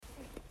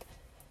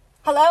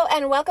Hello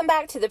and welcome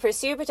back to the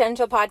Pursue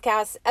Potential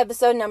Podcast,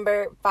 episode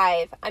number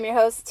 5. I'm your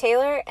host,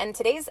 Taylor, and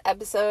today's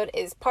episode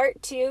is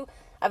part 2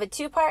 of a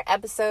 2-part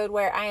episode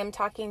where I am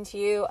talking to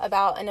you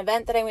about an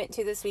event that I went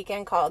to this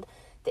weekend called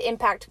the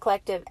Impact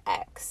Collective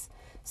X.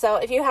 So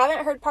if you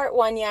haven't heard part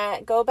 1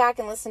 yet, go back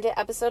and listen to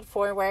episode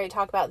 4 where I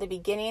talk about the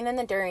beginning and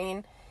the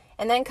during,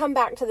 and then come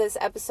back to this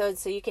episode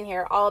so you can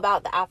hear all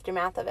about the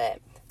aftermath of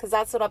it, because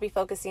that's what I'll be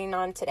focusing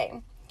on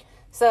today.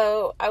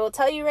 So I will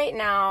tell you right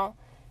now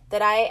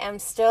that I am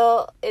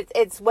still,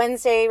 it's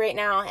Wednesday right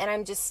now, and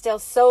I'm just still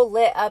so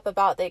lit up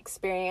about the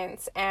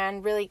experience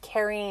and really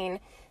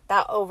carrying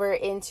that over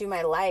into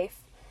my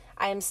life.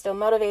 I am still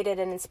motivated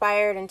and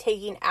inspired and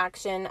taking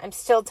action. I'm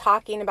still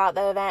talking about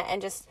the event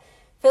and just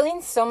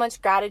feeling so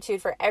much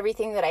gratitude for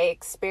everything that I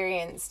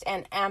experienced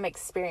and am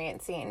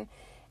experiencing.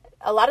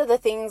 A lot of the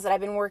things that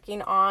I've been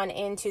working on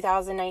in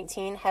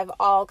 2019 have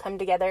all come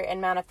together and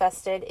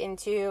manifested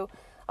into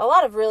a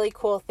lot of really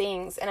cool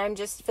things, and I'm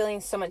just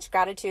feeling so much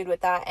gratitude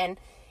with that. And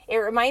it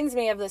reminds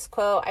me of this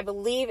quote. I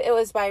believe it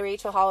was by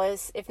Rachel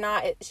Hollis. If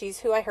not,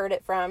 she's who I heard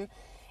it from.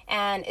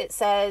 And it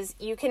says,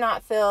 "You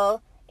cannot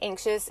feel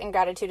anxious and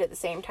gratitude at the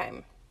same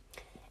time."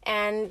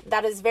 And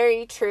that is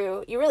very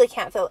true. You really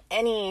can't feel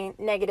any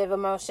negative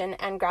emotion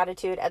and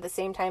gratitude at the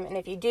same time. And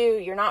if you do,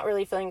 you're not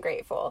really feeling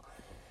grateful.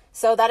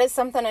 So that is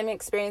something I'm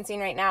experiencing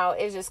right now,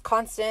 is just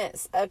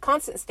a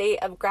constant state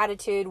of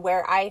gratitude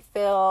where I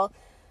feel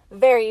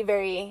very,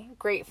 very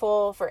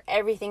grateful for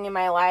everything in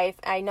my life.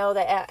 I know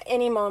that at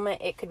any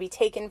moment it could be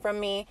taken from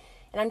me,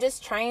 and I'm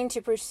just trying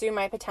to pursue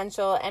my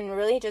potential and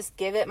really just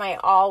give it my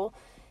all,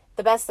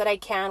 the best that I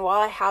can,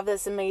 while I have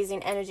this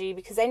amazing energy,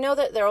 because I know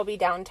that there will be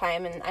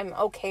downtime and I'm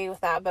okay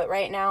with that, but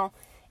right now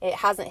it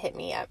hasn't hit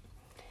me yet.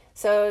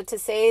 So to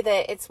say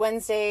that it's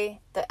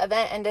Wednesday, the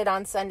event ended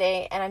on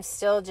Sunday, and I'm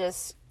still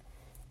just,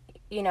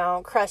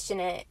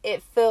 crushing it,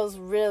 it feels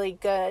really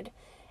good.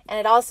 And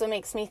it also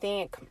makes me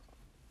think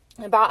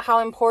about how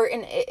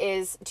important it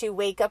is to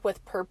wake up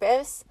with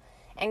purpose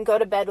and go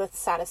to bed with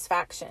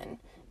satisfaction,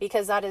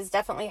 because that is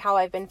definitely how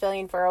I've been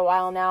feeling for a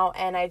while now,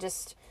 and I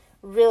just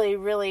really,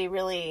 really,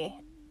 really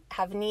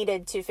have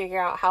needed to figure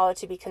out how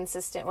to be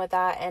consistent with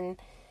that. And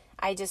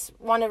I just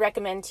want to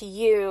recommend to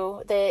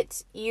you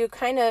that you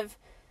kind of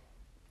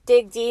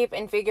dig deep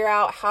and figure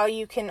out how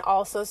you can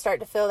also start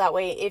to feel that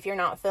way if you're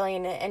not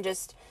feeling it, and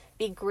just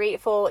be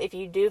grateful if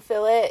you do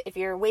feel it, if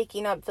you're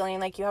waking up feeling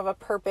like you have a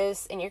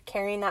purpose and you're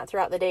carrying that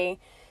throughout the day,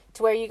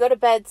 to where you go to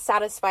bed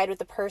satisfied with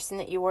the person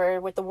that you were,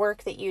 with the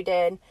work that you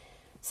did.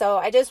 So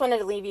I just wanted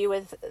to leave you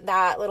with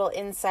that little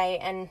insight,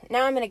 and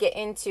now I'm going to get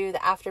into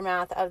the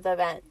aftermath of the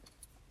event.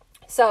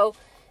 So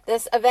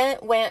this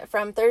event went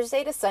from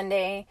Thursday to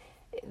Sunday.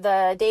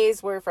 The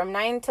days were from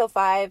 9 till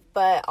 5,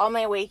 but all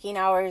my waking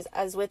hours,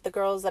 as with the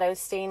girls that I was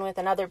staying with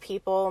and other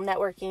people,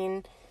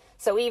 networking.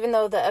 So even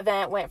though the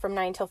event went from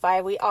 9 till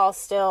 5, we all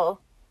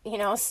still,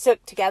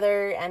 stuck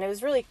together, and it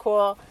was really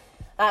cool.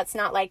 That's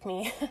not like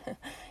me.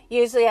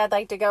 Usually I'd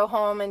like to go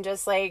home and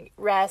just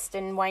rest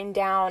and wind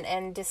down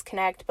and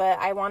disconnect, but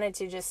I wanted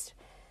to just,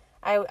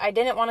 I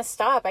didn't want to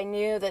stop. I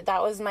knew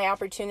that was my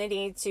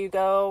opportunity to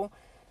go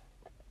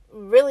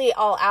really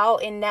all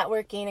out in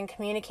networking and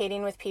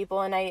communicating with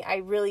people, and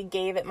I really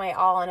gave it my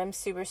all, and I'm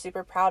super,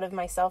 super proud of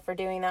myself for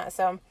doing that.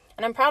 So,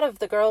 and I'm proud of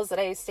the girls that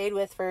I stayed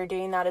with for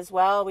doing that as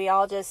well. We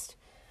all just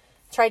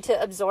tried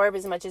to absorb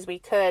as much as we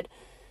could.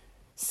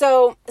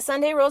 So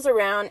Sunday rolls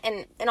around,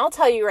 and I'll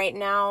tell you right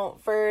now,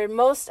 for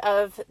most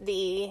of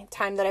the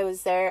time that I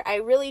was there, I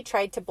really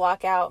tried to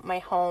block out my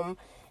home,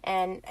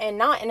 and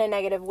not in a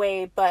negative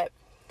way, but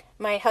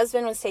my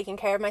husband was taking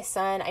care of my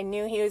son. I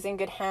knew he was in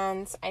good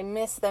hands. I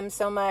miss them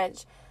so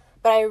much,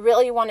 but I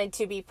really wanted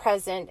to be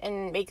present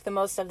and make the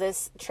most of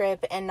this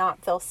trip and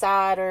not feel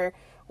sad or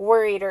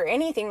worried or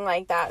anything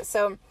like that.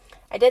 So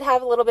I did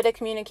have a little bit of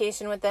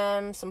communication with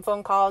them, some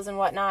phone calls and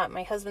whatnot.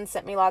 My husband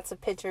sent me lots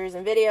of pictures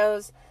and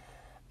videos,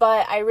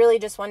 but I really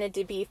just wanted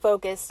to be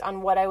focused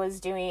on what I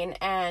was doing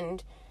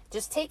and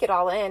just take it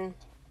all in.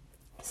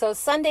 So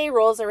Sunday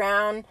rolls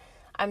around.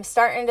 I'm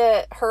starting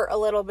to hurt a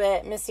little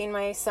bit, missing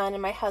my son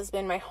and my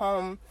husband, my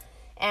home.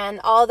 And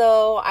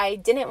although I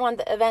didn't want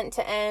the event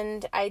to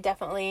end, I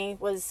definitely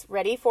was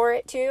ready for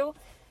it to,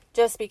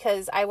 just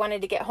because I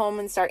wanted to get home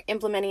and start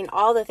implementing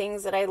all the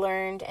things that I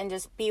learned and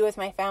just be with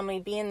my family,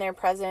 be in their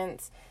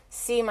presence,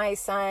 see my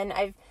son.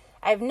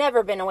 I've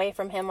never been away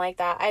from him like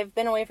that. I've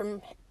been away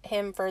from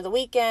him for the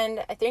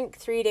weekend. I think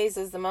 3 days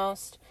is the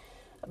most,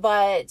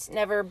 but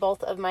never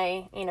both of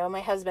my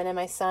husband and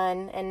my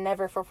son, and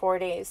never for 4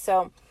 days.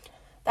 So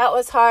that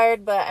was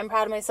hard, but I'm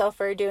proud of myself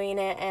for doing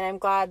it, and I'm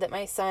glad that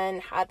my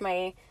son had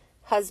my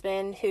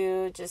husband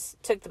who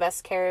just took the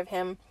best care of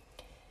him.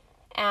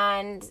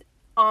 And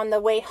on the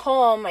way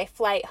home, my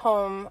flight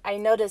home, I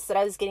noticed that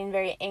I was getting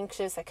very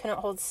anxious. I couldn't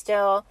hold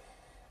still.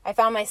 I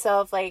found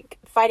myself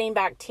fighting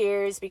back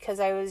tears because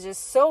I was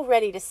just so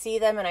ready to see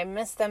them, and I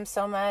missed them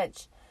so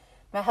much.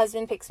 My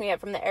husband picks me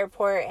up from the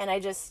airport, and I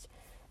just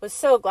was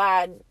so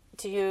glad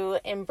to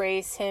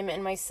embrace him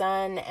and my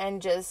son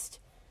and just,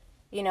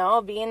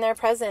 be in their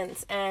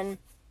presence. And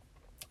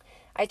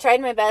I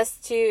tried my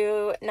best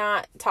to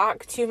not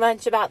talk too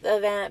much about the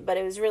event, but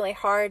it was really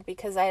hard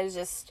because I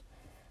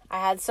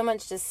had so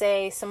much to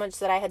say, so much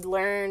that I had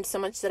learned, so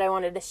much that I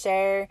wanted to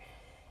share.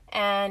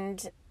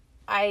 And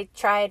I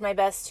tried my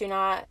best to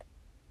not,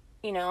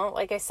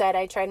 like I said,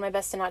 I tried my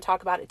best to not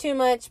talk about it too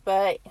much,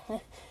 but,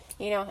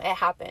 it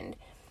happened.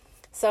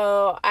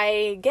 So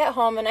I get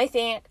home and I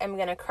think I'm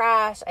going to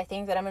crash. I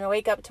think that I'm going to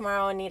wake up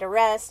tomorrow and need a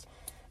rest.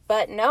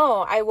 But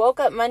no, I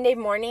woke up Monday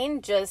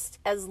morning just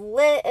as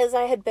lit as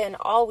I had been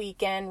all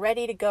weekend,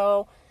 ready to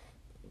go,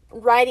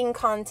 writing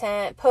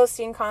content,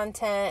 posting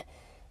content,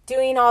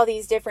 doing all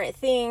these different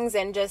things,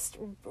 and just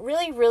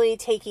really, really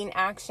taking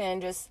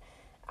action.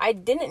 I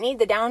didn't need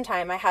the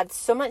downtime. I had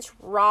so much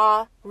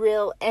raw,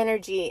 real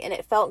energy, and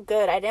it felt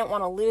good. I didn't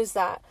want to lose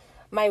that.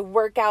 My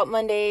workout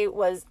Monday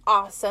was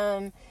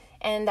awesome,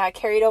 and that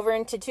carried over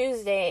into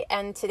Tuesday.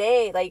 And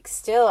today,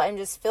 still, I'm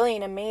just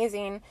feeling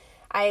amazing.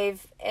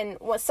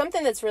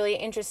 Something that's really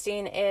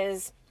interesting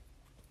is,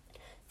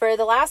 for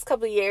the last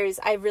couple of years,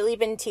 I've really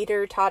been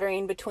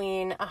teeter-tottering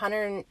between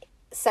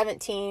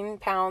 117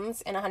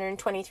 pounds and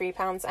 123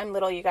 pounds. I'm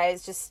little, you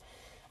guys.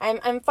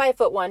 I'm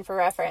 5'1" for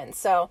reference,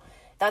 so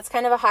that's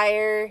kind of a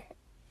higher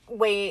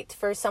weight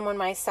for someone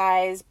my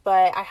size,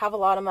 but I have a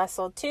lot of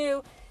muscle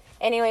too.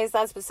 Anyways,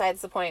 that's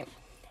besides the point.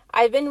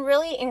 I've been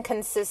really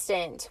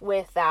inconsistent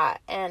with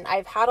that, and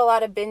I've had a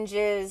lot of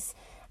binges.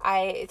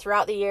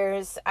 Throughout the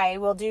years, I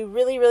will do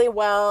really, really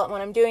well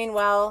when I'm doing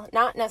well,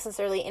 not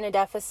necessarily in a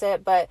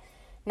deficit, but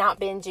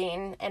not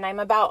binging. And I'm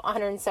about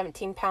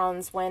 117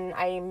 pounds when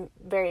I'm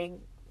very,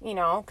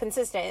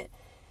 consistent.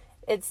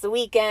 It's the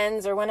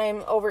weekends or when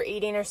I'm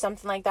overeating or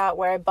something like that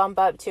where I bump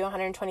up to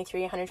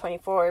 123,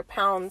 124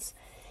 pounds.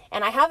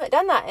 And I haven't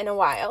done that in a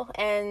while.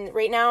 And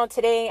right now,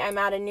 today, I'm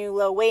at a new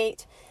low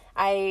weight.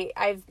 I'm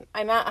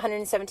at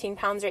 117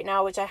 pounds right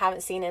now, which I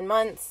haven't seen in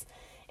months.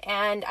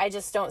 And I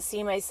just don't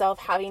see myself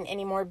having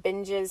any more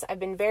binges. I've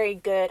been very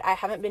good. I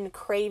haven't been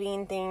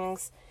craving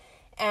things.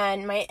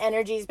 And my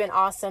energy's been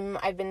awesome.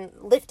 I've been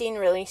lifting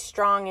really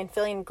strong and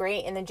feeling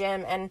great in the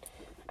gym. And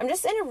I'm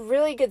just in a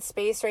really good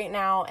space right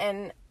now.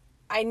 And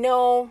I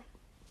know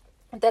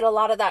that a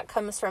lot of that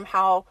comes from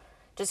how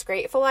just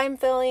grateful I'm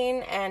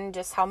feeling and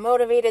just how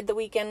motivated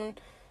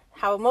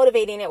how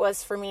motivating it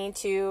was for me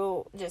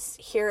to just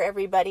hear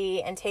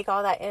everybody and take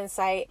all that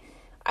insight.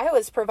 I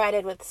was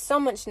provided with so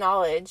much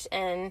knowledge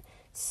and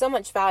so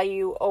much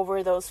value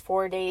over those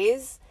 4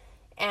 days.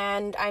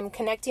 And I'm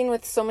connecting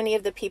with so many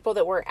of the people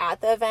that were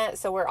at the event.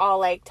 So we're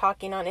all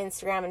talking on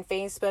Instagram and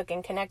Facebook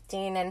and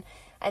connecting. And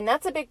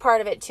that's a big part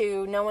of it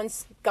too. No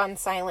one's gone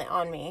silent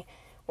on me.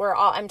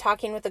 I'm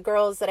talking with the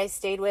girls that I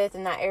stayed with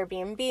in that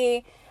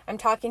Airbnb. I'm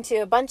talking to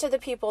a bunch of the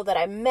people that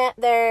I met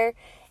there.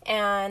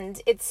 And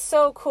it's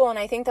so cool. And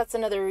I think that's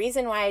another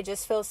reason why I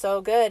just feel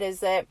so good is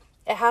that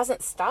it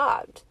hasn't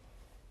stopped.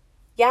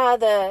 Yeah,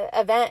 the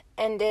event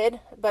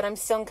ended, but I'm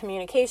still in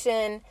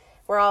communication.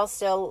 We're all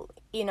still,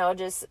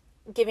 just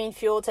giving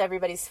fuel to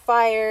everybody's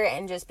fire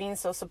and just being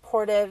so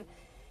supportive.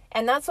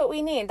 And that's what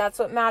we need. That's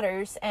what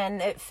matters.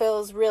 And it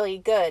feels really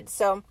good.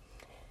 So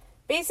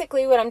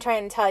basically what I'm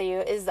trying to tell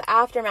you is the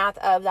aftermath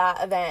of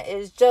that event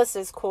is just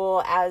as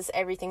cool as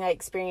everything I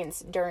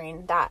experienced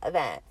during that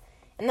event.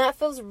 And that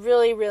feels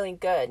really, really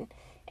good.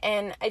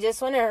 And I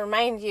just want to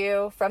remind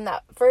you from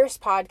that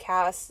first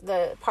podcast,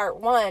 the part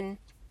 1,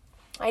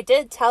 I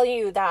did tell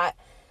you that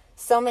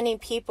so many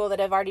people that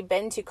have already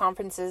been to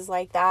conferences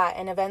like that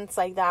and events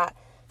like that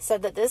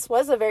said that this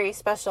was a very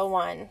special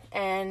one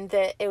and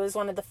that it was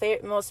one of the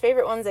most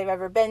favorite ones they've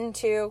ever been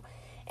to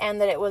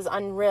and that it was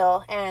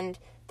unreal. And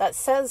that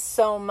says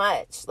so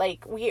much.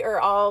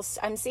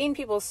 I'm seeing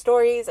people's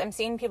stories, I'm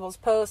seeing people's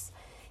posts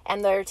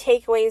and their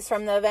takeaways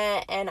from the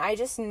event. And I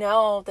just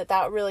know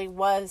that really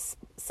was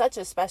such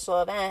a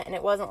special event and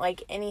it wasn't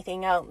like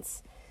anything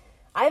else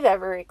I've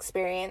ever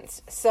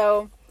experienced.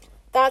 So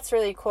that's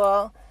really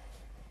cool.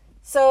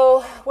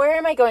 So where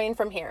am I going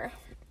from here?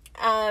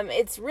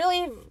 It's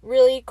really,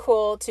 really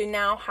cool to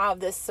now have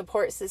this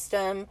support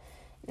system.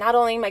 Not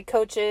only my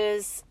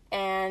coaches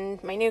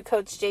and my new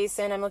coach,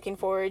 Jason, I'm looking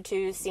forward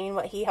to seeing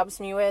what he helps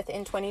me with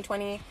in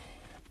 2020,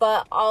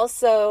 but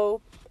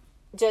also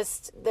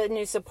just the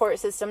new support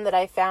system that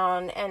I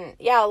found. And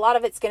yeah, a lot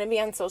of it's going to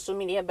be on social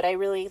media, but I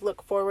really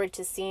look forward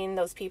to seeing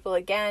those people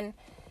again.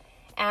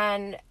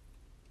 And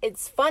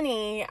it's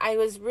funny, I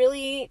was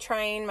really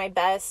trying my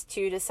best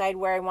to decide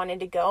where I wanted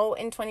to go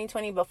in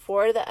 2020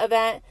 before the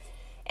event.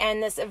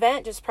 And this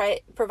event just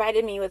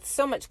provided me with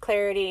so much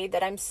clarity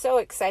that I'm so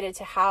excited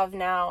to have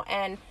now.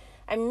 And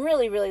I'm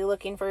really, really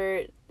looking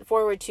forward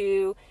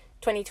to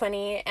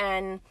 2020.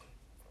 And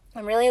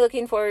I'm really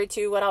looking forward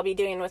to what I'll be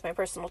doing with my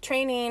personal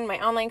training,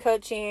 my online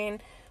coaching,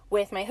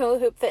 with my hula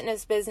hoop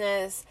fitness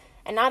business.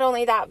 And not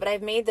only that, but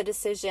I've made the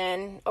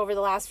decision over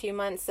the last few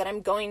months that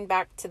I'm going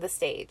back to the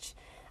stage.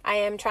 I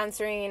am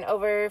transferring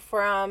over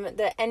from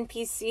the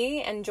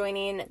NPC and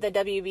joining the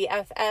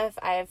WBFF.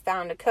 I have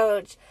found a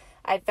coach.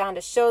 I've found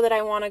a show that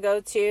I want to go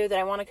to, that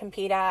I want to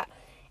compete at.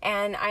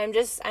 And I'm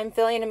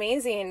feeling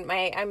amazing.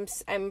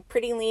 I'm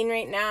pretty lean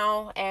right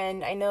now.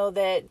 And I know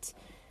that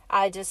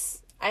I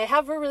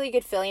have a really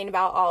good feeling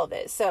about all of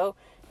it. So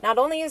not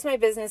only is my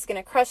business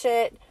going to crush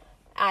it,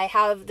 I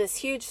have this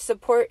huge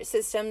support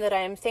system that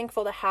I'm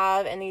thankful to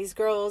have, and these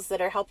girls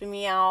that are helping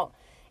me out,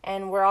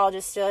 and we're all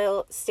just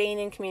still staying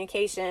in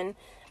communication.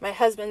 My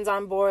husband's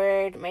on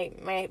board,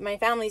 my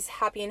family's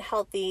happy and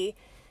healthy,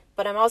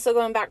 but I'm also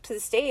going back to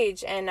the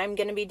stage, and I'm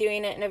going to be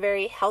doing it in a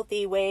very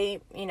healthy way,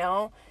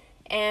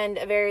 and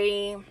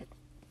I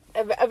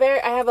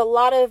have a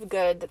lot of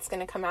good that's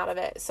going to come out of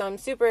it. So I'm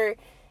super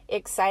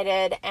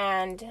excited.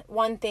 And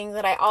one thing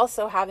that I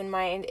also have in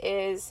mind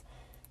is,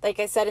 like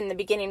I said in the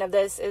beginning of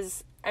this,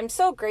 is I'm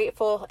so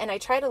grateful, and I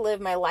try to live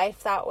my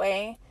life that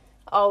way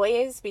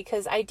always,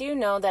 because I do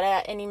know that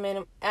at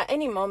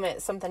any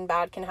moment something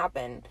bad can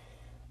happen.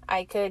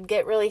 I could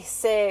get really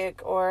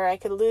sick, or I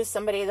could lose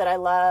somebody that I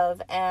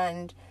love,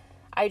 and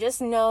I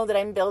just know that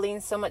I'm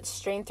building so much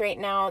strength right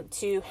now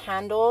to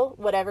handle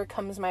whatever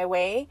comes my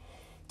way,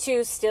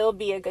 to still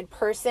be a good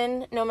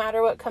person no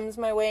matter what comes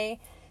my way,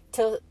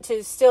 to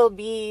still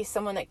be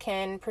someone that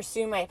can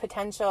pursue my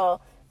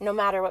potential no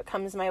matter what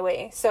comes my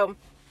way. So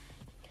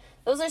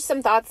those are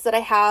some thoughts that I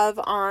have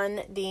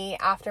on the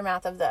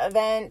aftermath of the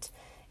event.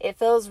 It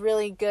feels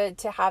really good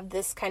to have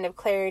this kind of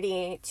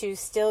clarity, to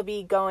still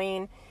be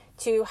going,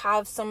 to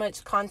have so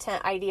much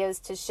content ideas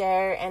to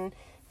share, and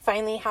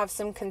finally have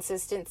some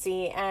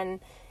consistency.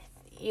 And,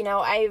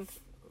 I've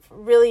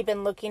really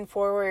been looking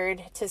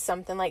forward to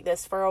something like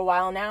this for a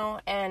while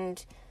now.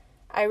 And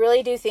I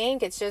really do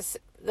think it's just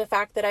the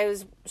fact that I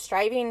was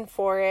striving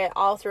for it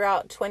all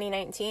throughout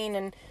 2019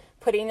 and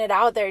putting it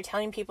out there,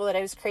 telling people that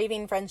I was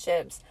craving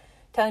friendships,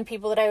 telling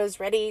people that I was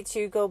ready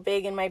to go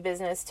big in my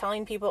business,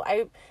 telling people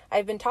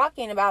I've been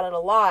talking about it a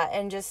lot,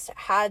 and just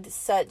had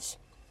such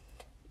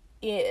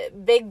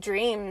big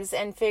dreams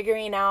and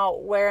figuring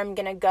out where I'm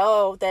going to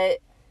go, that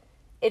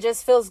it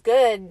just feels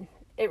good.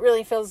 It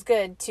really feels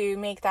good to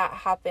make that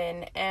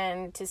happen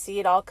and to see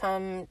it all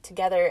come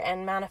together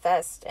and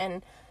manifest.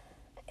 And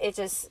it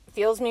just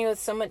fills me with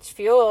so much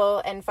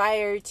fuel and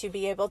fire to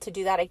be able to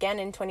do that again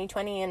in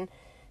 2020. And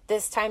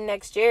this time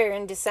next year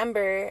in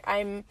December,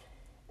 I'm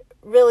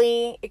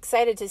really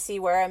excited to see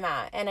where I'm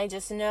at. And I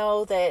just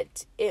know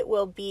that it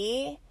will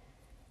be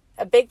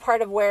a big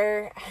part of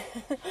wherever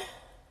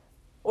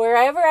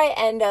I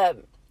end up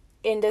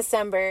in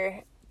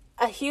December,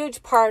 a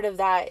huge part of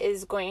that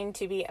is going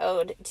to be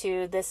owed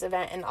to this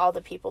event and all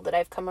the people that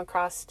I've come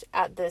across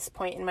at this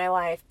point in my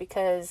life,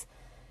 because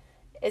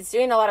it's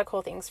doing a lot of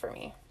cool things for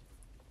me.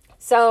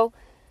 So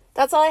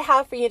that's all I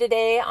have for you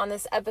today on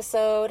this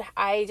episode.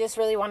 I just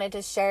really wanted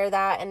to share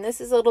that, and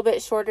this is a little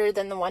bit shorter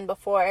than the one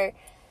before.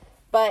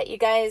 But you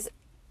guys,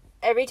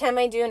 every time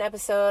I do an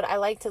episode, I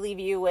like to leave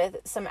you with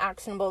some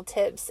actionable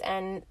tips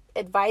and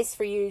advice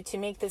for you to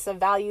make this of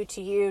value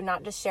to you,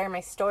 not just share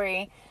my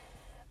story.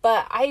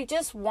 But I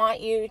just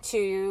want you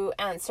to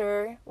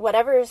answer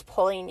whatever is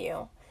pulling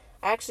you.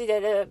 I actually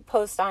did a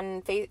post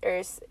on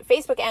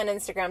Facebook and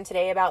Instagram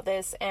today about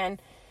this,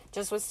 and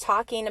just was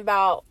talking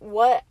about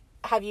what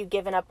have you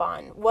given up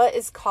on? What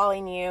is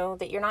calling you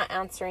that you're not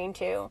answering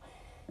to?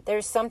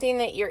 There's something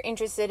that you're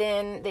interested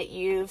in that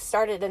you've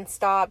started and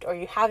stopped, or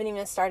you haven't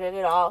even started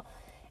at all.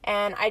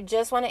 And I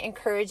just want to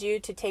encourage you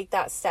to take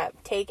that step,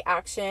 take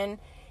action.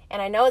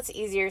 And I know it's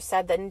easier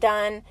said than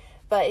done,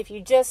 but if you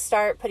just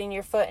start putting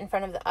your foot in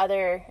front of the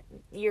other,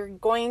 you're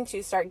going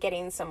to start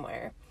getting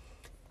somewhere.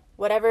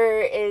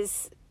 Whatever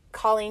is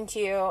calling to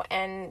you,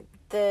 and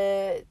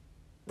the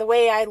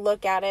way I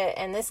look at it,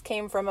 and this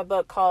came from a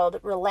book called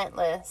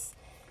Relentless,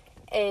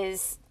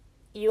 is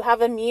you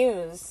have a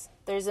muse.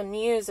 There's a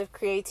muse of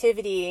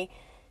creativity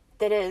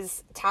that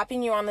is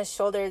tapping you on the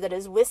shoulder, that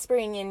is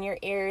whispering in your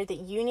ear that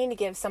you need to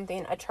give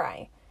something a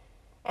try.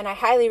 And I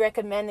highly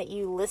recommend that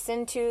you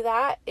listen to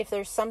that. If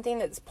there's something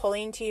that's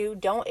pulling to you,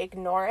 don't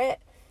ignore it.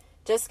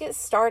 Just get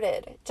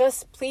started.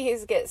 Just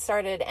please get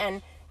started.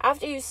 And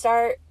after you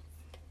start,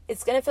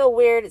 it's going to feel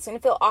weird. It's going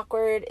to feel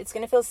awkward. It's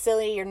going to feel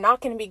silly. You're not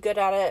going to be good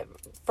at it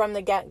from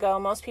the get-go.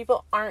 Most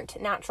people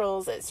aren't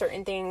naturals at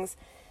certain things.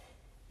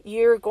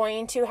 You're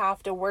going to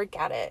have to work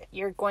at it.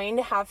 You're going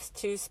to have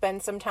to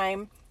spend some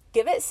time.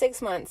 Give it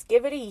 6 months.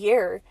 Give it a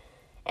year.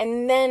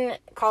 And then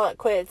call it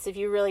quits if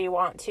you really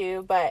want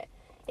to. But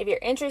if you're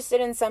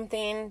interested in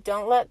something,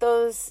 don't let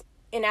those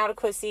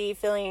inadequacy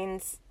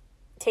feelings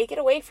take it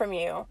away from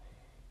you.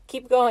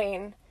 Keep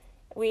going.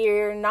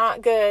 We're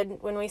not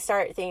good when we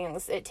start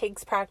things. It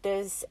takes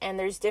practice, and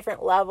there's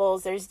different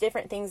levels. There's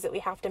different things that we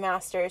have to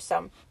master.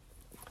 So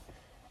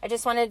I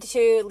just wanted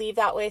to leave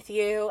that with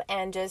you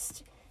and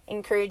just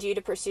encourage you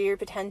to pursue your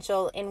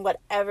potential in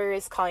whatever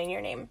is calling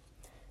your name.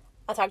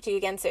 I'll talk to you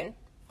again soon.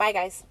 Bye,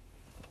 guys.